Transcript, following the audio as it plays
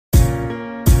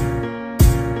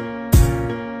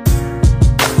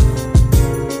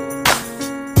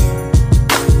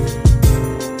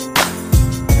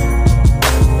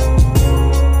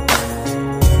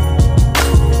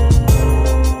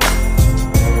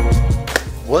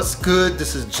What's good?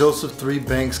 This is Joseph 3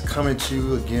 Banks coming to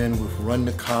you again with Run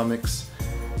the Comics.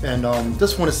 And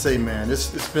just want to say, man,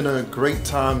 it's been a great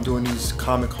time doing these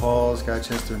comic hauls. Got a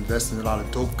chance to invest in a lot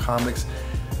of dope comics.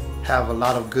 Have a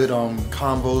lot of good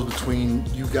combos between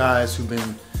you guys who've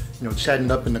been,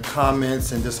 chatting up in the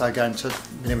comments, and just I got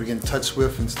been able to get in touch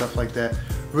with and stuff like that.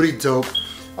 Really dope.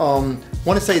 Want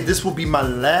to say this will be my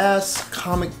last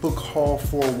comic book haul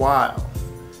for a while.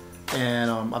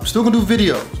 And I'm still gonna do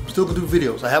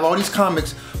videos. I have all these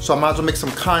comics, so I might as well make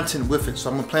some content with it. So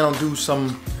I'm gonna plan on do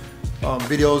some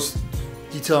videos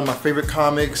detailing my favorite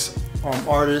comics,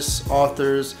 artists,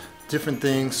 authors, different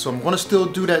things. So I'm gonna still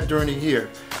do that during the year.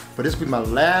 But this will be my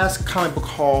last comic book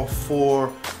haul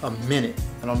for a minute.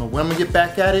 I don't know when I'm gonna get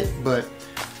back at it, but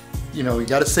you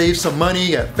gotta save some money,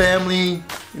 you got family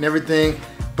and everything.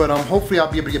 But hopefully I'll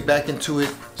be able to get back into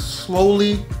it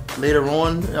slowly later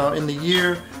on in the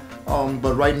year.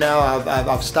 But right now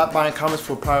I've stopped buying comics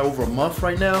for probably over a month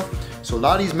right now. So a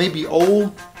lot of these may be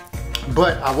old,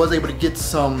 but I was able to get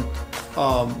some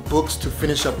books to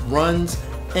finish up runs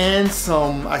and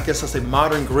some, I guess I say,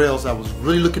 modern grails I was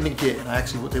really looking to get, and I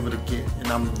actually was able to get, and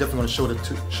I'm definitely going to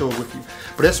show it with you.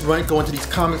 But let's go into these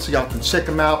comics so y'all can check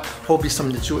them out. Hopefully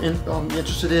something that you're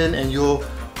interested in and you'll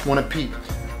want to peep.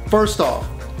 First off,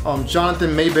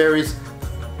 Jonathan Mayberry's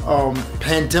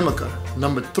Pandemica,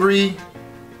 #3.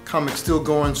 Comic still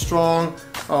going strong.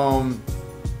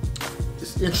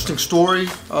 It's an interesting story.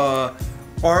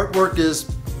 Artwork is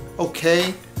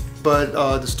okay, but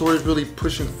the story is really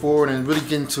pushing forward and really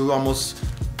getting to almost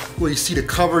where you see the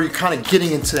cover. You're kind of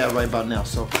getting into that right about now,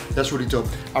 so that's really dope.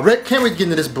 Can't wait to get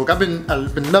into this book. I've been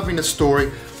loving the story.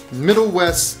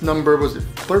 Middlewest number, was it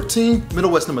 13?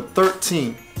 Middlewest number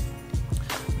 13.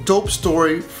 Dope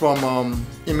story from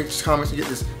Image Comics. You get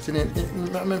this. Is it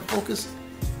in focus?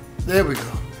 There we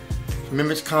go. From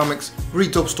Image Comics,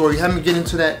 really dope story. Haven't been getting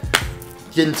into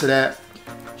that.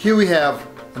 Here we have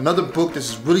another book.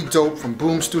 This is really dope from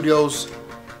Boom Studios.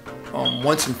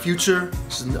 Once and Future.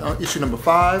 This is issue number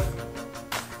 5.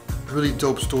 Really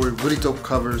dope story. Really dope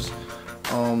covers.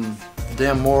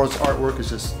 Dan Morrow's artwork is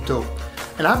just dope.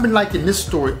 And I've been liking this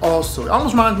story also. It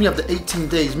almost reminds me of the 18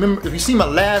 Days. Remember, if you see my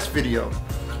last video,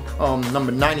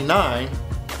 number 99,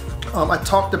 I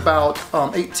talked about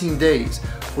 18 Days.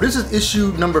 Well, this is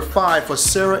issue number 5 for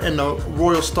Sera and the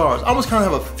Royal Stars. I almost kind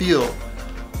of have a feel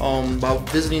about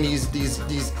visiting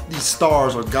these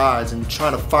stars or gods and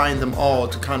trying to find them all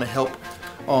to kind of help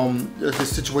this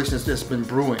situation that's been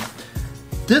brewing.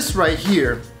 This right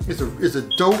here is a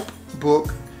dope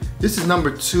book. This is number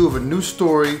 2 of a new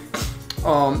story.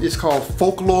 It's called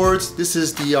Folklords. This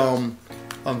is the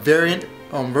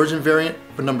version variant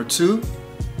for number 2.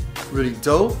 Really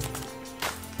dope.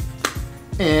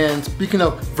 And speaking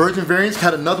of virgin variants,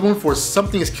 got another one for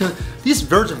Something Is Killing. These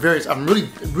virgin variants, I'm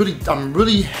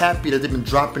really happy that they've been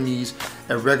dropping these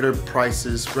at regular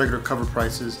prices, regular cover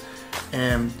prices,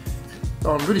 and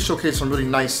really showcase some really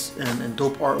nice and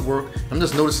dope artwork. I'm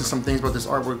just noticing some things about this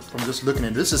artwork from just looking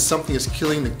at it. This is Something Is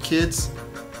Killing the Kids,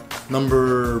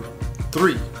 number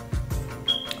 3,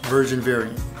 virgin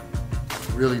variant.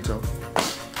 Really dope.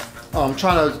 I'm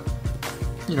trying to,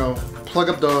 plug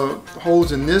up the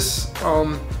holes in this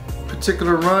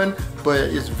particular run, but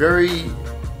it's very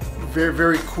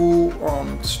cool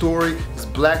story. It's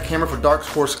Black Hammer for Dark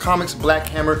Horse Comics, Black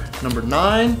Hammer number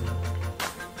 9,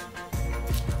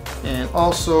 and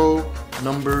also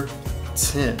number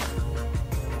 10.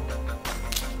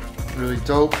 Really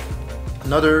dope.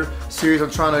 Another series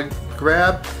I'm trying to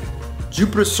grab,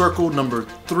 Jupiter Circle number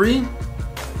 3.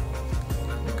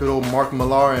 Good old Mark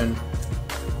Millar and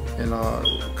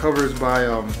covers by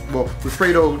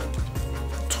Wilfredo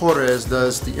Torres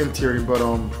does the interior, but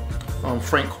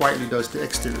Frank Quitely does the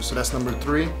exterior. So that's number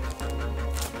 3.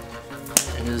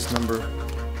 And here's number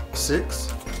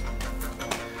 6.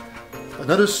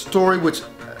 Another story which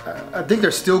I think they're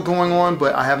still going on,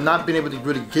 but I have not been able to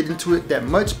really get into it that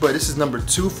much. But this is number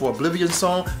 2 for Oblivion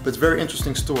Song. But it's a very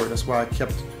interesting story. That's why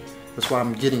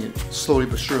I'm getting it slowly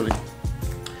but surely.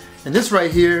 And this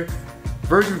right here,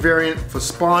 virgin variant for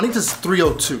Spawn. I think this is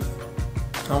 302.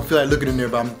 I don't feel like looking in there,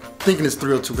 but I'm thinking it's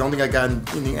 302. I don't think I got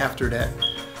anything after that.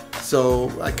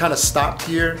 So I kind of stopped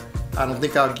here. I don't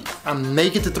think I'll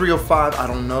make it to 305. I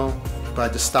don't know, but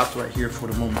I just stopped right here for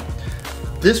the moment.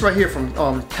 This right here from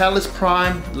Catalyst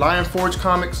Prime, Lion Forge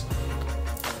Comics.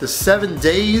 The 7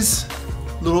 Days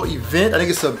little event. I think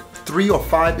it's a 3 or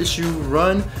 5 issue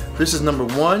run. This is number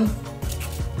 1.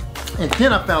 And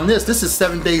then I found this. This is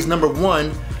 7 Days number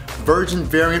 1. Virgin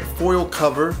variant foil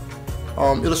cover,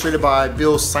 illustrated by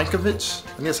Bill Sienkiewicz. I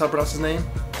think that's how I pronounce his name.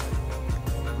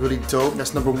 Really dope.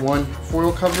 That's number 1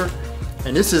 foil cover.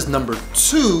 And this is number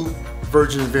 2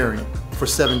 Virgin variant for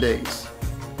 7 days.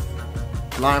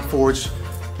 Line Forge,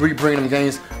 really bringing them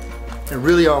games, and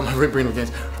really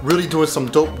really doing some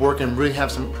dope work and really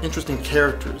have some interesting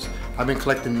characters. I've been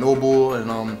collecting Noble and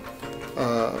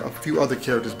a few other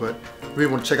characters, but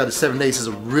really want to check out the 7 days. It's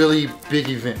a really big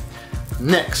event.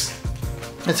 Next,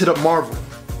 let's hit up Marvel.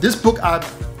 This book I've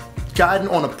gotten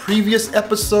on a previous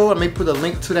episode. I may put a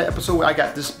link to that episode where I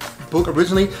got this book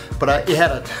originally, but it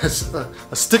had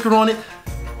a sticker on it.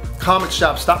 Comic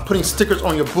shop, stop putting stickers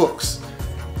on your books.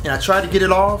 And I tried to get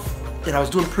it off, and I was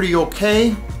doing pretty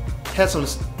okay. Had some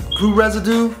glue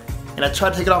residue, and I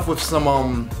tried to take it off with some,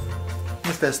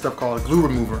 what's that stuff called? Glue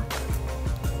remover.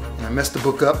 And I messed the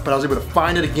book up, but I was able to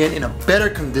find it again in a better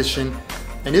condition.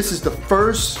 And this is the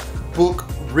first book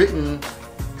written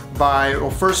by,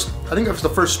 or first, I think it was the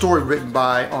first story written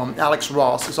by Alex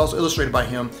Ross. It's also illustrated by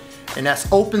him. And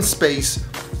that's Open Space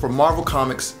for Marvel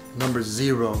Comics number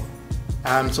 0.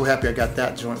 I'm so happy I got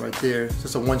that joint right there. It's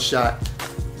just a one-shot,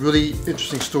 really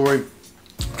interesting story.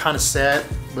 Kind of sad,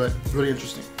 but really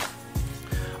interesting.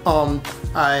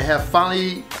 I have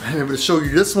finally been able to show you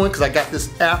this one because I got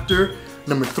this after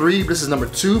number 3. This is number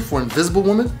 2 for Invisible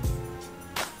Woman.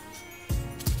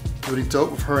 Really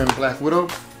dope with her and Black Widow.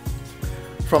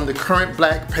 From the current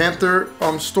Black Panther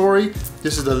story,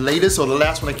 this is the latest or the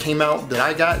last one that came out that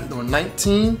I got, number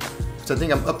 19. So I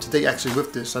think I'm up to date actually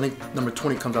with this. I think number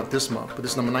 20 comes out this month, but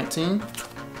this is number 19.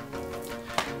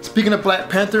 Speaking of Black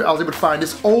Panther, I was able to find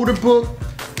this older book,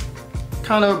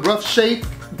 kind of rough shape,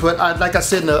 but like I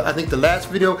said in I think the last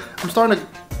video, I'm starting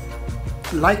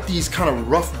to like these kind of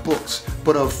rough books,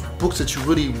 but of books that you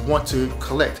really want to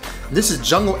collect. And this is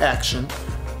Jungle Action,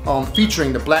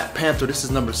 featuring the Black Panther. This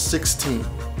is number 16.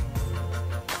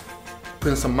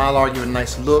 Putting some mylar, give it a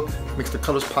nice look, makes the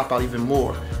colors pop out even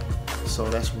more. So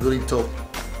that's really dope.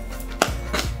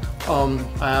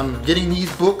 I'm getting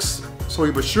these books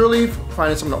slowly but surely,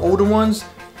 finding some of the older ones.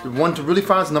 The one to really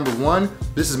find is number 1.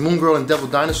 This is Moon Girl and Devil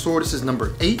Dinosaur. This is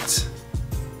number 8.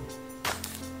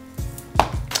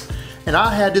 And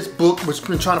I had this book, which I've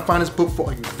been trying to find this book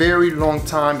for a very long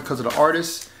time because of the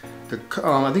artist.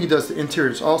 I think he does the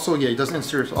interiors also. Yeah, he does the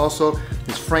interiors also.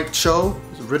 It's Frank Cho.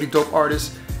 He's a really dope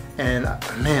artist. And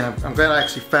man, I'm glad I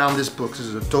actually found this book. This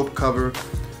is a dope cover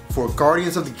for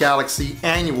Guardians of the Galaxy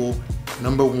Annual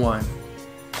number 1.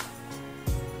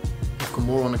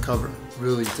 Gamora on the cover.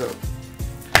 Really dope.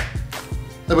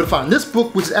 I'm able to find this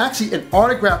book, which is actually an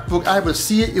autograph book. I was able to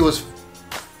see it. It was,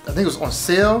 I think it was on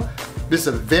sale. This is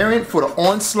a variant for the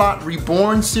Onslaught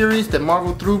Reborn series that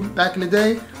Marvel threw back in the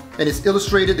day. And it's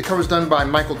illustrated. The cover is done by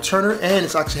Michael Turner, and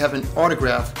it's actually have an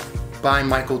autograph by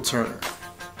Michael Turner.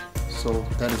 So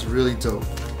that is really dope.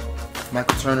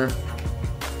 Michael Turner,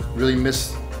 really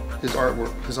miss his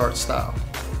artwork, his art style.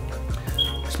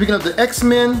 Speaking of the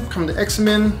X-Men, coming to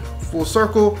X-Men full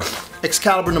circle,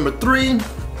 Excalibur number 3,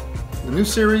 the new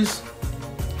series,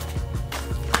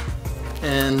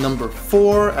 and number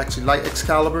 4, actually like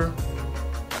Excalibur.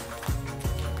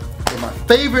 And my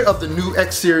favorite of the new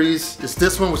X series is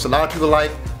this one, which a lot of people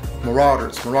like,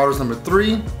 Marauders. Marauders number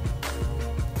 3,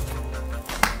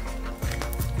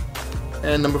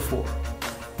 and number 4.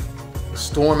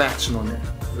 Storm action on there,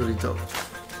 really dope.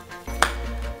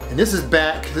 And this is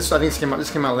back. This I think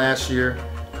this came out last year.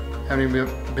 Haven't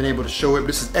even been able to show it. But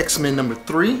this is X-Men number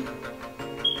 3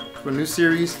 for a new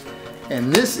series,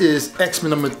 and this is X-Men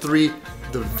number 3,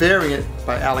 the variant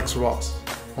by Alex Ross,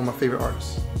 one of my favorite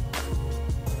artists.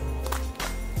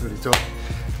 Really dope.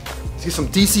 Let's get some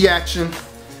DC action.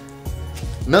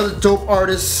 Another dope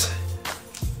artist.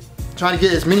 Trying to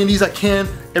get as many of these I can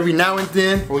every now and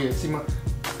then. Oh yeah, see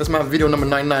that's my video number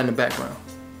 99 in the background.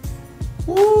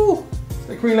 Woo!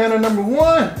 It's Green Lantern number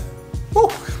 1. Woo!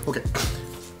 Okay.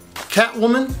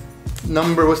 Catwoman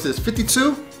number, what's this,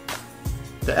 52?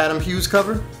 The Adam Hughes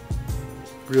cover.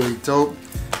 Really dope.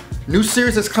 New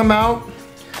series that's come out.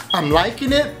 I'm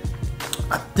liking it.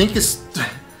 I think it's,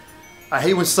 I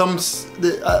hate when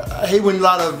I hate when a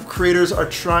lot of creators are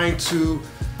trying to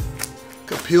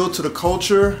appeal to the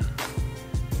culture.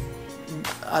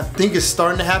 I think it's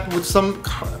starting to happen with some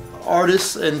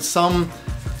artists and some,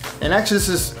 and actually this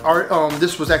is art.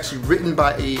 This was actually written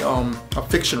by a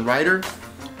fiction writer,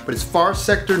 but it's Far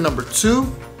Sector number 2,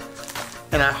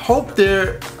 and I hope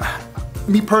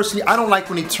me personally, I don't like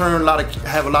when they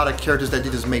have a lot of characters that they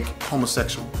just make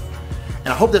homosexual, and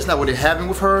I hope that's not what they're having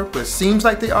with her, but it seems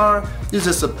like they are. It's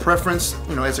just a preference,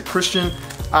 you know. As a Christian,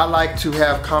 I like to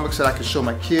have comics that I can show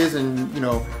my kids, and you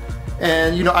know,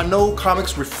 I know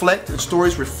comics reflect and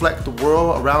stories reflect the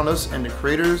world around us and the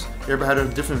creators. Everybody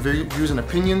has different views and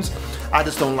opinions. I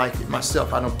just don't like it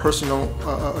myself. I don't personally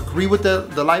agree with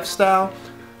the lifestyle.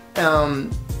 I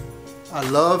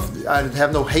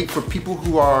have no hate for people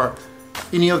who are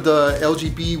any of the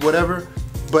LGBT whatever,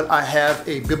 but I have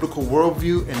a biblical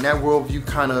worldview, and that worldview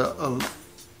kind of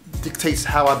dictates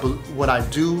how what I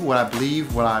do, what I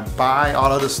believe, what I buy,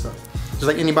 all other stuff, just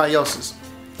like anybody else's.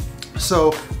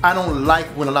 So I don't like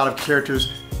when a lot of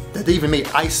characters, that they even made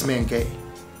Iceman gay.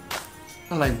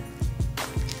 I'm like,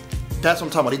 that's what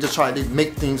I'm talking about. They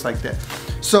make things like that.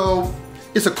 So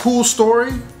it's a cool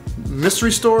story,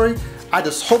 mystery story. I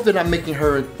just hope they're not making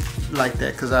her like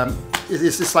that, because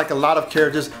it's like a lot of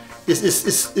characters.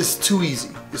 It's too easy.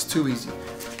 It's too easy.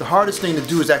 The hardest thing to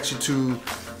do is actually to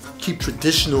keep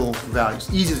traditional values.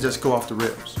 Easy to just go off the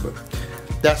rails. But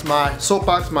that's my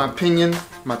soapbox, my opinion,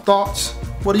 my thoughts.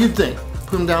 What do you think?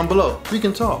 Put them down below. We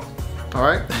can talk. All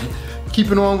right.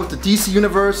 Keeping on with the DC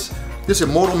universe. This is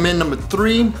Immortal Men number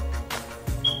 3.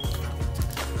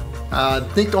 I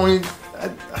think the only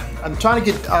I'm trying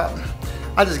to get.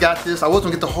 I just got this. I was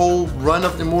gonna get the whole run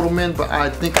of the Immortal Men, but I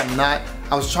think I'm not.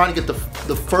 I was trying to get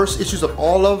the first issues of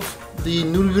all of the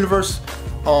new universe,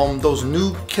 those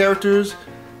new characters,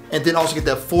 and then also get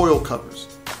that foil covers.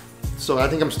 So I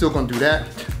think I'm still gonna do that.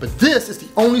 But this is the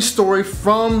only story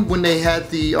from when they had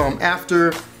the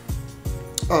after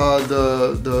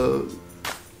the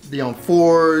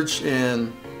Forge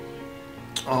and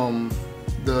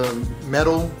the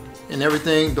metal and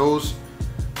everything. Those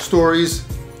stories.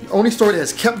 The only story that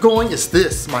has kept going is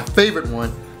this, my favorite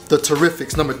one, The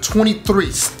Terrifics, number 23,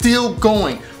 still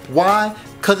going. Why?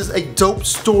 Because it's a dope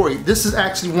story. This is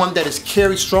actually one that is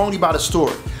carried strongly by the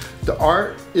story. The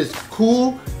art is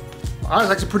cool. The art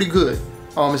is actually pretty good.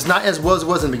 It's not as well as it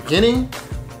was in the beginning,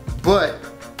 but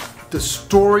the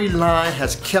storyline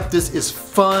has kept this. It's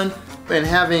fun, and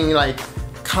having like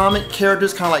comic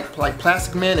characters, kind of like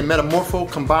Plastic Man and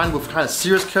Metamorpho, combined with kind of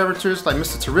serious characters like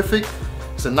Mr. Terrific.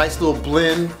 It's a nice little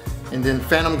blend. And then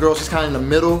Phantom Girl, she's kind of in the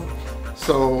middle.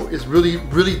 So it's really,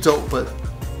 really dope. But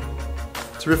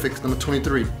Terrific, number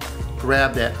 23.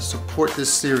 Grab that. Support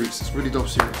this series. It's a really dope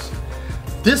series.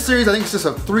 This series, I think it's just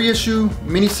a 3-issue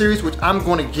mini-series, which I'm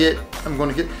going to get. I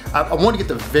want to get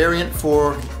the variant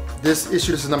for this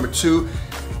issue. This is number 2.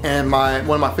 And one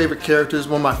of my favorite characters,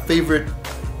 one of my favorite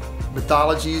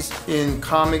mythologies in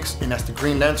comics, and that's the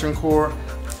Green Lantern Corps.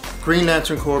 Green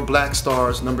Lantern Corps, Black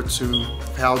Stars, number 2,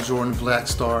 Hal Jordan, Black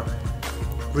Star.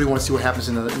 Really want to see what happens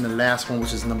in the last one,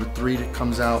 which is number 3 that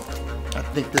comes out, I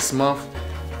think, this month.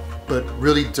 But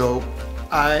really dope.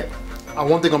 I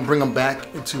wonder if they're gonna bring them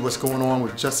back into what's going on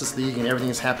with Justice League and everything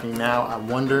that's happening now. I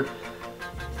wonder,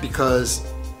 because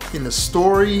in the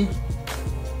story,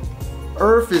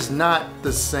 Earth is not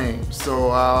the same. So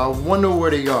I wonder where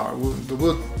they are.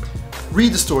 We'll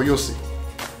read the story, you'll see.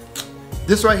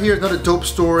 This right here is another dope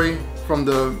story from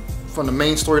the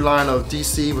main storyline of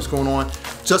DC, what's going on.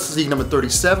 Justice League number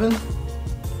 37.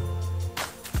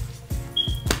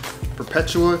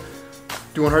 Perpetua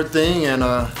doing her thing, and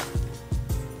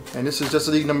this is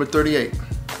Justice League number 38.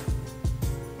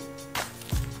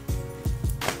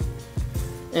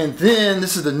 And then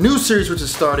this is the new series which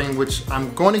is starting, which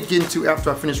I'm going to get into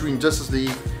after I finish reading Justice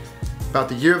League, about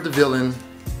the Year of the Villain,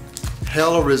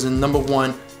 Hell Arisen, number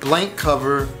 1, blank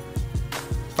cover.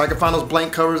 If I can find those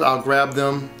blank covers, I'll grab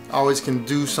them. I always can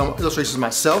do some illustrations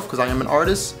myself because I am an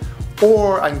artist,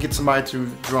 or I can get somebody to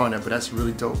draw on it, but that's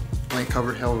really dope. Blank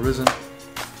cover, Hell Arisen.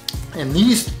 And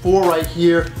these 4 right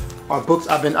here are books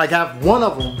I got one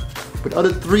of them, but the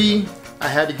other 3 I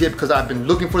had to get because I've been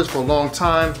looking for this for a long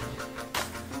time.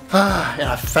 And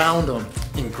I found them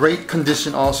in great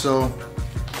condition also.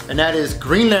 And that is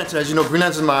Green Lantern. As you know, Green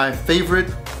Lantern is my favorite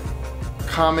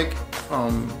comic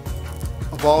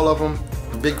of all of them.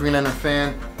 I'm a big Green Lantern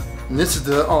fan. And this is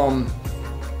the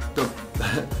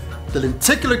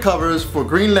lenticular covers for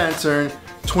Green Lantern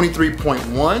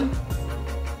 23.1.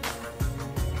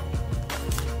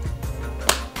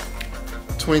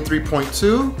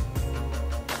 23.2.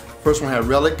 First one had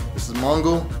Relic. This is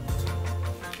Mongol.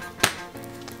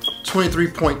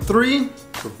 23.3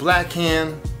 for Black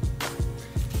Hand.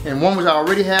 And one which I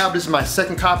already have. This is my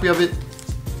second copy of it.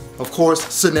 Of course,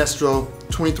 Sinestro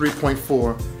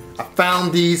 23.4. I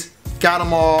found these, got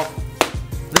them all.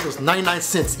 This was 99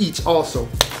 cents each also.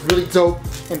 Really dope.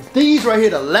 And these right here,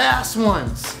 the last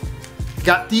ones.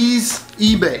 Got these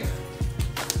eBay.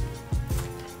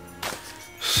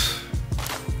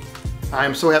 I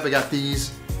am so happy I got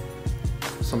these.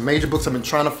 Some major books I've been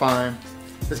trying to find.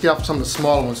 Let's get off some of the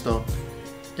smaller ones though.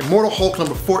 Immortal Hulk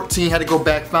number 14. Had to go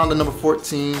back, found the number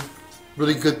 14.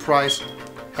 Really good price.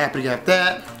 Happy to get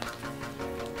that.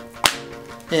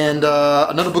 And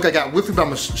another book I got with me, but I'm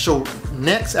gonna show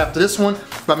next after this one.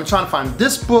 But I've been trying to find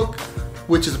this book,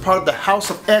 which is a part of the House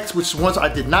of X, which ones I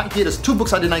did not get. There's 2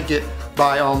 books I did not get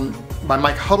by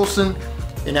Mike Huddleston,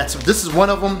 and this is one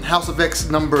of them, House of X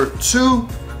number 2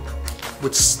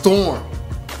 with Storm.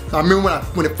 I remember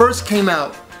when it first came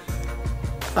out,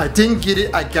 I didn't get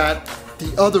it. I got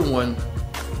the other one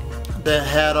that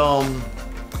had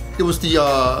it was the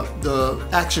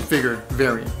action figure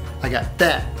variant. I got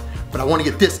that, but I want to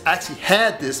get this. I actually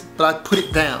had this, but I put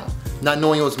it down, not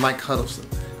knowing it was Mike Huddleston.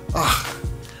 Ugh.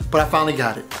 But I finally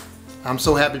got it. I'm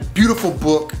so happy. Beautiful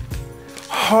book,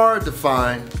 hard to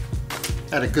find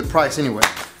at a good price anyway.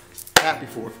 Happy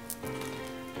for it.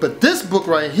 But this book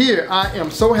right here, I am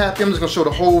so happy. I'm just gonna show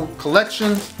the whole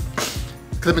collection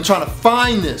because I've been trying to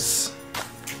find this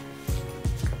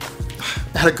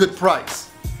at a good price.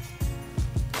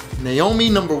 Naomi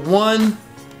number 1.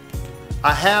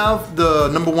 I have the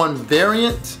number 1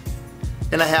 variant,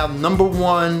 and I have number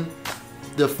 1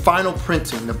 the final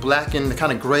printing, the black and the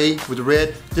kind of gray with the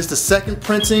red. This is the second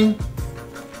printing,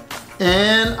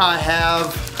 and I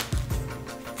have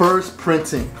first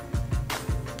printing.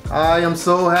 I am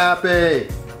so happy.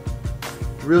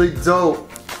 Really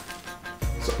dope.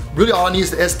 So really all I need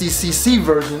is the SDCC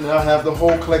version, and I have the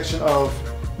whole collection of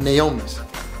Naomi's.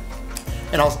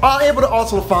 And I was able to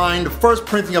also find the first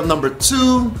printing of number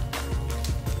 2,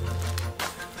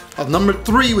 of number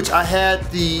 3, which I had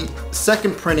the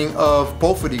second printing of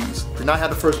both of these. Did not have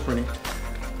the first printing.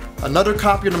 Another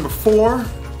copy of number 4.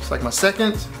 It's like my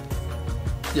second.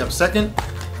 Yeah, second.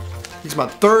 This is my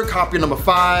third copy of number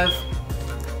 5.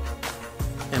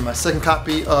 And my second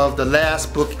copy of the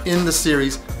last book in the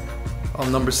series of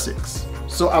number 6.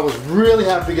 So I was really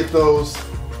happy to get those.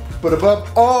 But above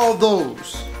all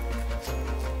those,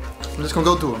 I'm just gonna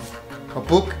go through them. A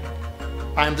book.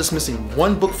 I am just missing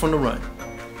 1 book from the run.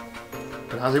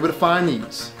 But I was able to find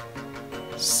these.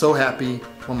 So happy.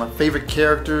 One of my favorite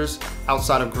characters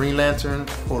outside of Green Lantern,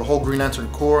 or the whole Green Lantern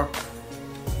Corps.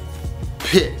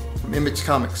 Pit from Image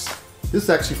Comics. This is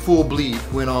actually full bleed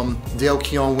when Dale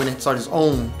Keown went and started his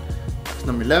own. It's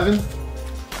number 11.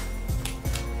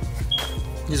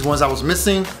 These ones I was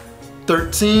missing.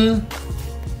 13.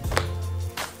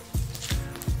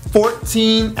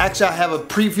 14. Actually, I have a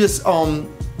previous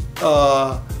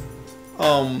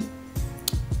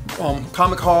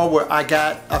comic haul where I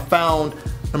found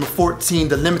number 14,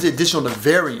 the limited edition of the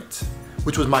variant,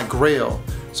 which was my grail.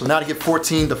 So now to get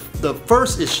 14, the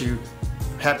first issue,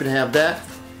 happy to have that.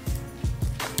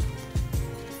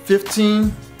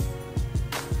 15,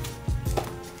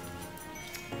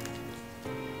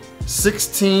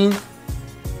 16, I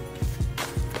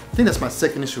think that's my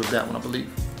second issue of that one, I believe.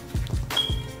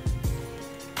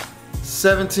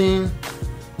 17,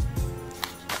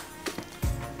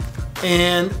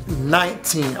 and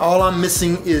 19. All I'm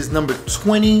missing is number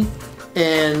 20,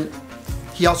 and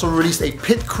he also released a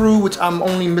Pit Crew, which I'm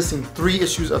only missing 3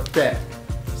 issues of that.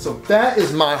 So that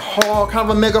is my haul, kind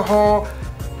of a mega haul.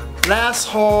 Last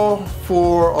haul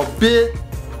for a bit,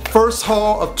 first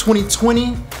haul of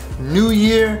 2020, new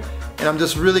year, and I'm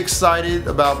just really excited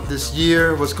about this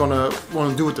year, what's gonna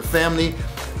do with the family.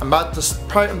 I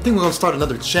think we're gonna start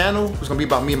another channel. It's gonna be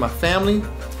about me and my family.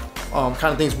 Kind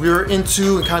of things we're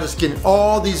into, and kind of just getting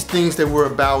all these things that we're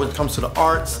about when it comes to the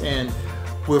arts and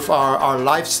with our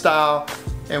lifestyle,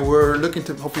 and we're looking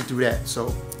to hopefully do that.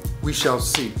 So we shall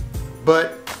see.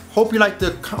 But hope you like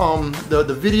the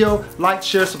video. Like,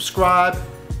 share, subscribe.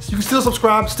 You can still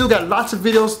subscribe. Still got lots of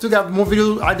videos. Still got more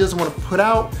video ideas I want to put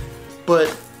out.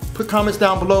 But put comments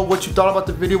down below what you thought about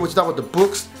the video, what you thought about the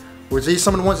books. Were these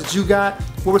some of the ones that you got?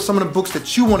 What were some of the books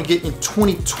that you want to get in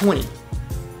 2020?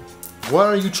 What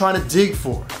are you trying to dig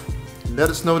for? Let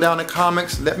us know down in the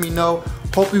comments. Let me know.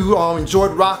 Hope you all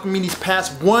enjoyed rocking me these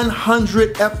past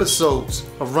 100 episodes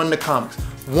of Run the Comics.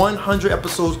 100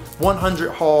 episodes,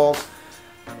 100 hauls.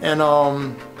 And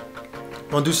I'm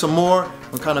gonna do some more.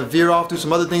 I'm gonna kind of veer off, do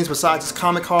some other things besides just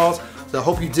comic hauls. So I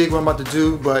hope you dig what I'm about to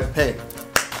do. But hey,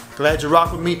 glad you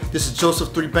rock with me. This is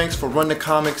Joseph 3 Banks for Run the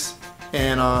Comics.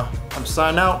 And I'm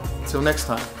signing out. Until next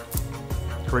time.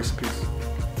 Grace and peace.